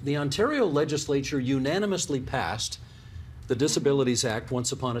the Ontario legislature unanimously passed the Disabilities Act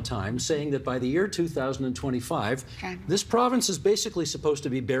once upon a time, saying that by the year 2025, this province is basically supposed to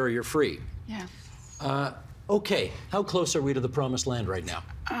be barrier-free. Yeah. Okay, how close are we to the promised land right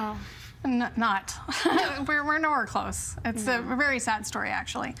now? Not. We're nowhere close. It's a very sad story,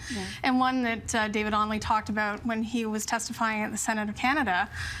 actually. And one that David Onley talked about when he was testifying at the Senate of Canada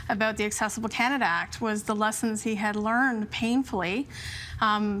about the Accessible Canada Act was the lessons he had learned painfully.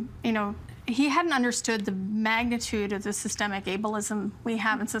 You know, he hadn't understood the magnitude of the systemic ableism we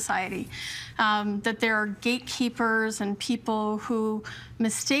have in society. That there are gatekeepers and people who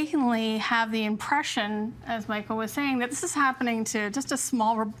mistakenly have the impression, as Michael was saying, that this is happening to just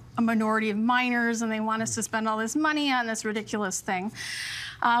a minority of minors, and they want us to spend all this money on this ridiculous thing.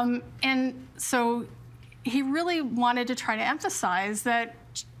 And so he really wanted to try to emphasize that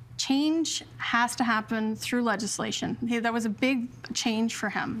change has to happen through legislation. That was a big change for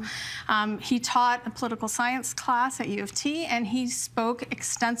him. He taught a political science class at U of T, and he spoke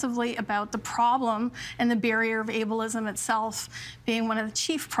extensively about the problem and the barrier of ableism itself being one of the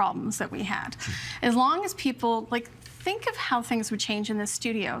chief problems that we had. As long as people, think of how things would change in this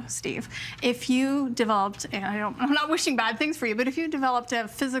studio, Steve. If you developed, and I'm not wishing bad things for you, but if you developed a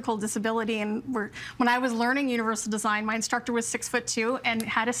physical disability, and when I was learning universal design, my instructor was 6'2" and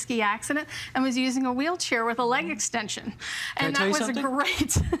had a ski accident and was using a wheelchair with a leg extension. And that was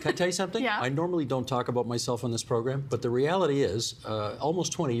great. Can I tell you something? Yeah. I normally don't talk about myself on this program, but the reality is,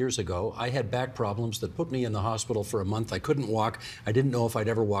 almost 20 years ago, I had back problems that put me in the hospital for a month. I couldn't walk. I didn't know if I'd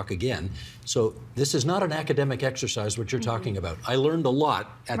ever walk again. So this is not an academic exercise, what you're talking about. I learned a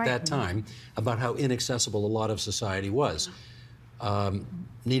lot at that time about how inaccessible a lot of society was.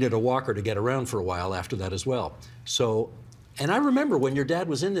 Needed a walker to get around for a while after that as well. So, and I remember when your dad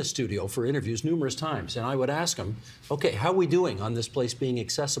was in this studio for interviews numerous times, and I would ask him, okay, how are we doing on this place being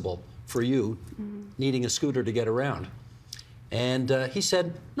accessible for you, needing a scooter to get around? And he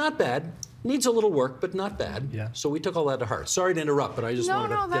said, not bad. Needs a little work, but not bad. Yeah. So we took all that to heart. Sorry to interrupt, but I just wanted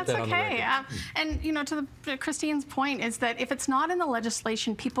to get that on the record. And to Christine's point is that if it's not in the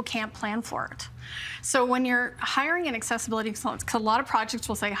legislation, people can't plan for it. So when you're hiring an accessibility consultant, because a lot of projects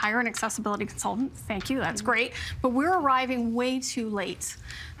will say hire an accessibility consultant. Thank you, that's great. But we're arriving way too late.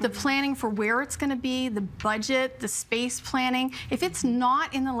 The planning for where it's going to be, the budget, the space planning, if it's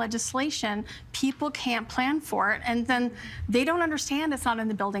not in the legislation, people can't plan for it. And then they don't understand it's not in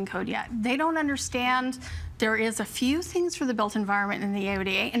the building code yet. They don't understand there is a few things for the built environment in the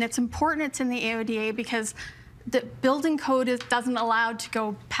AODA, and it's important it's in the AODA because the building code doesn't allow to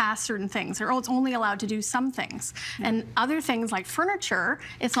go past certain things, or it's only allowed to do some things. And other things like furniture,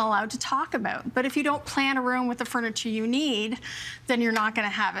 it's not allowed to talk about. But if you don't plan a room with the furniture you need, then you're not going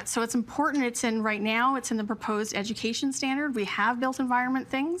to have it. So it's important it's in right now, it's in the proposed education standard. We have built environment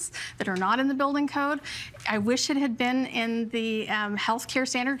things that are not in the building code. I wish it had been in the healthcare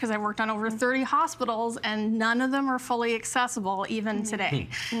standard because I worked on over 30 hospitals and none of them are fully accessible even today.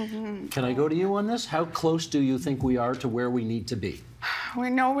 Can I go to you on this? How close do you think we are to where we need to be? We're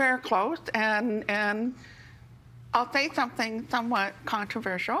nowhere close, and I'll say something somewhat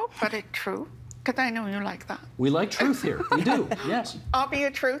controversial, but it's true, because I know you like that. We like truth here. We do, yes. I'll be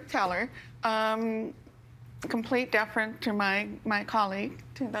a truth teller. Complete deference to my colleague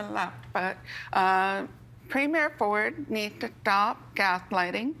to the left, but Premier Ford needs to stop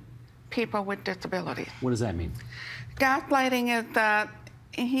gaslighting people with disabilities. What does that mean? Gaslighting is that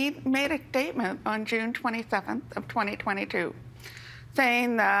he made a statement on June 27th of 2022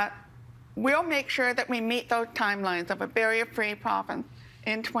 saying that we'll make sure that we meet those timelines of a barrier-free province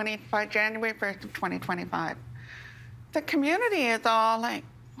by January 1st of 2025. The community is all like,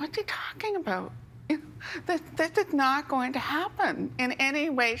 what's he talking about? This is not going to happen in any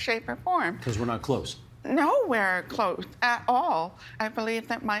way, shape, or form. Because we're not close. Nowhere close at all. I believe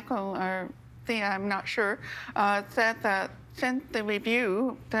that Michael, or Thea, I'm not sure, said that since the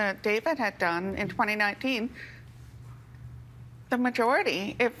review that David had done in 2019, the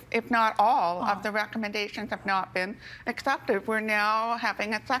majority, if not all, of the recommendations have not been accepted. We're now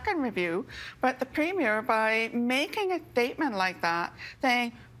having a second review. But the Premier, by making a statement like that,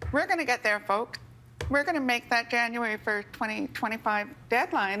 saying, we're going to get there, folks, we're going to make that January 1st, 2025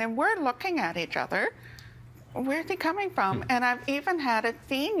 deadline, and we're looking at each other. Where's he coming from? And I've even had a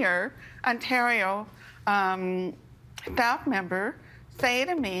senior Ontario staff member say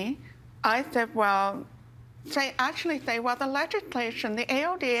to me, I said, well, well, the legislation, the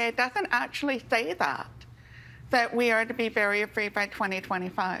AODA doesn't actually say that we are to be barrier-free by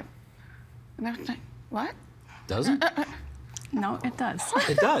 2025. And I was like, what? Does it? No, it does.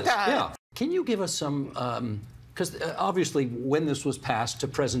 It does, yeah. Can you give us some, because obviously when this was passed to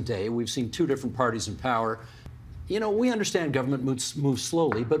present day, we've seen two different parties in power. You know, we understand government moves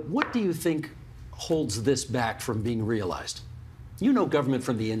slowly, but what do you think holds this back from being realized? You know government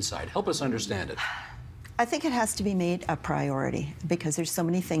from the inside. Help us understand it. I think it has to be made a priority because there's so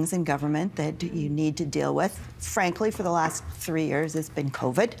many things in government that you need to deal with. Frankly, for the last 3 years, it's been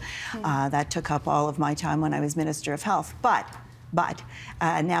COVID. That took up all of my time when I was Minister of Health. But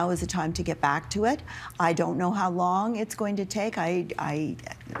now is the time to get back to it. I don't know how long it's going to take.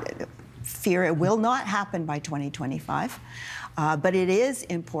 fear it will not happen by 2025. But it is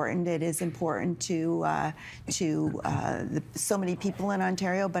important. It is important to so many people in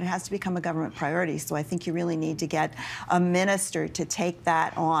Ontario, but it has to become a government priority. So I think you really need to get a minister to take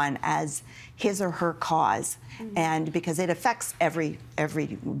that on as his or her cause, and because it affects every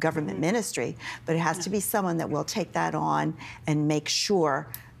government ministry, but it has to be someone that will take that on and make sure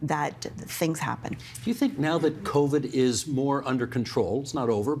that things happen. Do you think now that COVID is more under control, it's not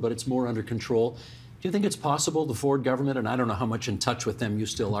over, but it's more under control, do you think it's possible the Ford government, and I don't know how much in touch with them you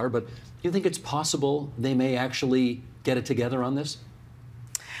still are, but do you think it's possible they may actually get it together on this?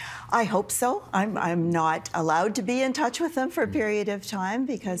 I hope so. I'm not allowed to be in touch with them for a period of time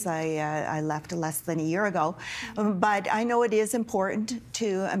because I left less than a year ago. But I know it is important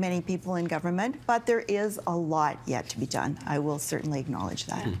to many people in government, but there is a lot yet to be done. I will certainly acknowledge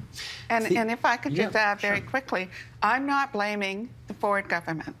that. And if I could just add very quickly, I'm not blaming the Ford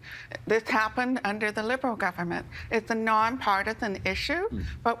government. This happened under the Liberal government. It's a non-partisan issue,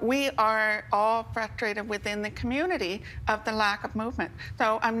 but we are all frustrated within the community of the lack of movement.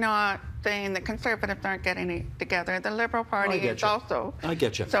 So I'm not saying the Conservatives aren't getting it together. The Liberal Party is also. I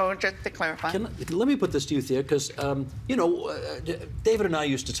get you. So just to clarify. Let me put this to you, Thea, because, you know, David and I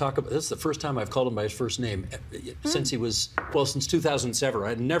used to talk about, this is the first time I've called him by his first name since he was, well, since 2007.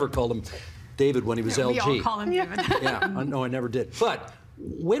 I'd never called him David when he was LG. We all call him David. Yeah, no, I never did. But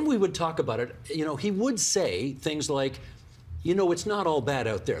when we would talk about it, you know, he would say things like, you know, it's not all bad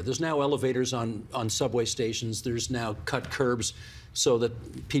out there. There's now elevators on subway stations. There's now cut curbs so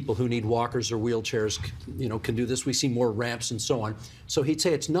that people who need walkers or wheelchairs, you know, can do this. We see more ramps and so on. So he'd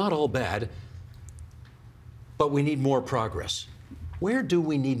say it's not all bad, but we need more progress. Where do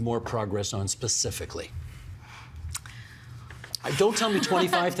we need more progress on specifically? Don't tell me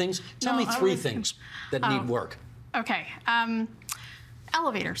 25 things. Tell me 3 things that need work. Okay.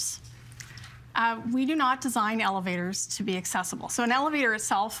 Elevators. We do not design elevators to be accessible. So an elevator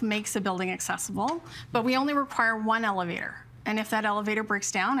itself makes a building accessible, but we only require 1 elevator. And if that elevator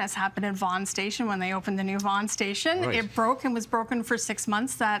breaks down, as happened at Vaughan Station when they opened the new Vaughan Station, it broke and was broken for 6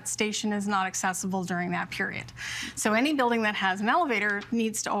 months. That station is not accessible during that period. So any building that has an elevator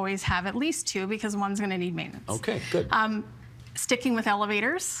needs to always have at least 2 because one's going to need maintenance. Okay, good. Sticking with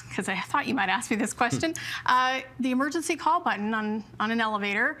elevators, because I thought you might ask me this question, the emergency call button on an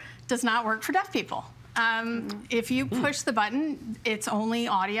elevator does not work for deaf people. If you push the button, it's only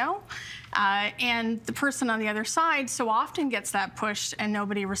audio. And the person on the other side so often gets that pushed and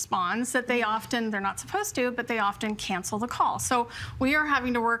nobody responds that they're not supposed to, but they often cancel the call. So we are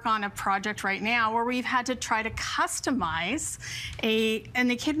having to work on a project right now where we've had to try to customize and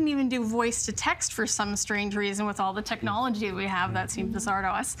they couldn't even do voice to text for some strange reason with all the technology that we have. That seemed bizarre to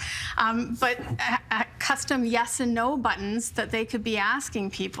us. But custom yes and no buttons that they could be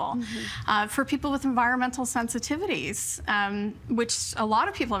asking people. For people with environmental sensitivities, which a lot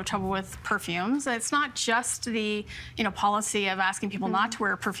of people have trouble with perfumes. It's not just the policy of asking people not to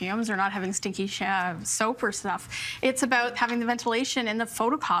wear perfumes or not having stinky soap or stuff. It's about having the ventilation in the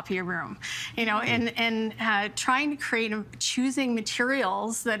photocopier room, and trying to create choosing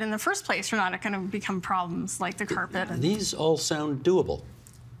materials that in the first place are not going to become problems like the carpet. These all sound doable.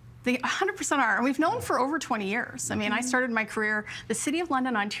 They 100% are, and we've known for over 20 years. I mean, I started my career, the City of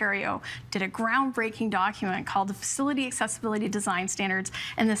London, Ontario, did a groundbreaking document called the Facility Accessibility Design Standards,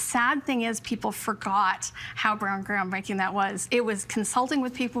 and the sad thing is people forgot how groundbreaking that was. It was consulting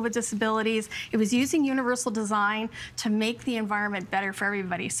with people with disabilities, it was using universal design to make the environment better for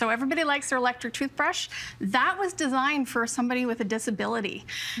everybody. So everybody likes their electric toothbrush. That was designed for somebody with a disability.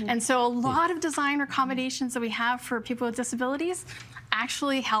 And so a lot of design accommodations that we have for people with disabilities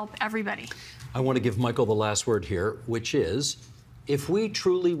actually help everybody. I want to give Michael the last word here, which is, if we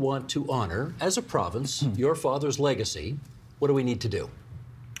truly want to honor, as a province, your father's legacy, what do we need to do?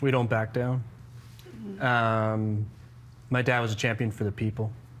 We don't back down. My dad was a champion for the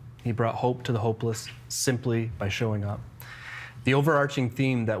people. He brought hope to the hopeless simply by showing up. The overarching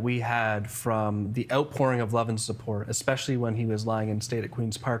theme that we had from the outpouring of love and support, especially when he was lying in state at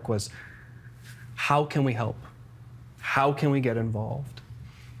Queen's Park, was how can we help? How can we get involved?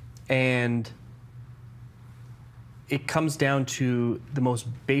 And it comes down to the most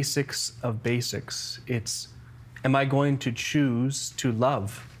basics of basics. It's, am I going to choose to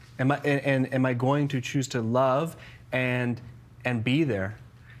love? Am I going to choose to love and be there?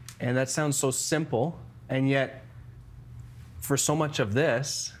 And that sounds so simple, and yet for so much of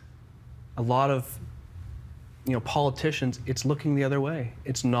this, a lot of politicians, it's looking the other way.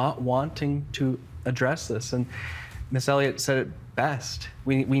 It's not wanting to address this. And Miss Elliott said it best.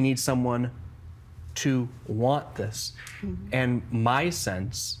 We need someone to want this. And my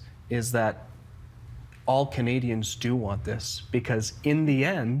sense is that all Canadians do want this, because in the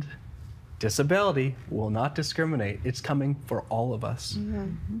end, disability will not discriminate. It's coming for all of us.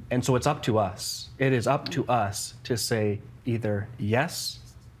 Mm-hmm. And so it's up to us. It is up to us to say either, yes,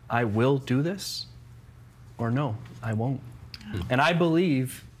 I will do this, or no, I won't. And I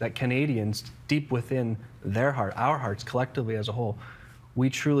believe that Canadians, deep within their heart, our hearts collectively as a whole, we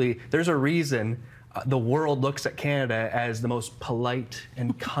truly, there's a reason the world looks at Canada as the most polite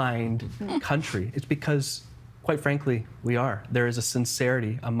and kind country. It's because, quite frankly, we are. There is a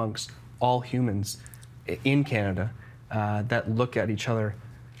sincerity amongst all humans in Canada that look at each other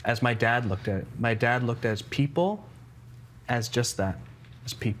as my dad looked at it. My dad looked at people as just that,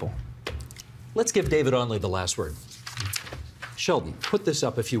 as people. Let's give David Onley the last word. Sheldon, put this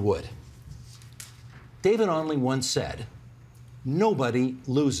up if you would. David Onley once said, "Nobody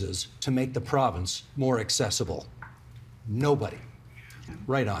loses to make the province more accessible." Nobody.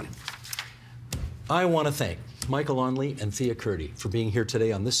 Right on. I want to thank Michael Onley and Thea Curdy for being here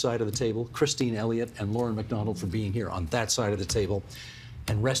today on this side of the table, Christine Elliott and Lauren McDonald for being here on that side of the table,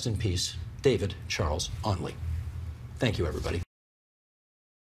 and rest in peace, David Charles Onley. Thank you, everybody.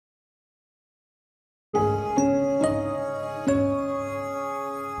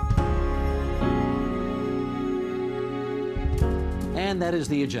 And that is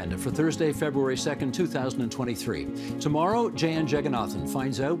the agenda for Thursday, February 2nd, 2023. Tomorrow, J.N. Jagannathan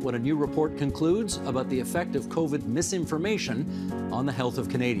finds out what a new report concludes about the effect of COVID misinformation on the health of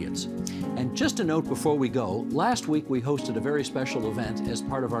Canadians. And just a note before we go, last week we hosted a very special event as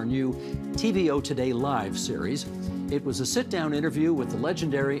part of our new TVO Today Live series. It was a sit-down interview with the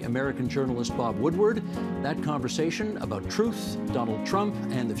legendary American journalist Bob Woodward. That conversation about truth, Donald Trump,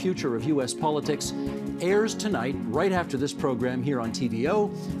 and the future of U.S. politics airs tonight right after this program here on TVO,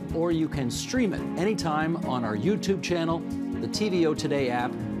 or you can stream it anytime on our YouTube channel, the TVO Today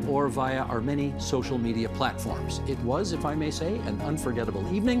app, or via our many social media platforms. It was, if I may say, an unforgettable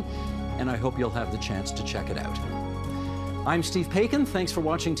evening, and I hope you'll have the chance to check it out. I'm Steve Paikin. Thanks for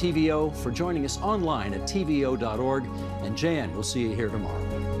watching TVO, for joining us online at tvo.org, and Jan, we'll see you here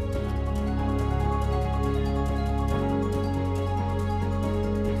tomorrow.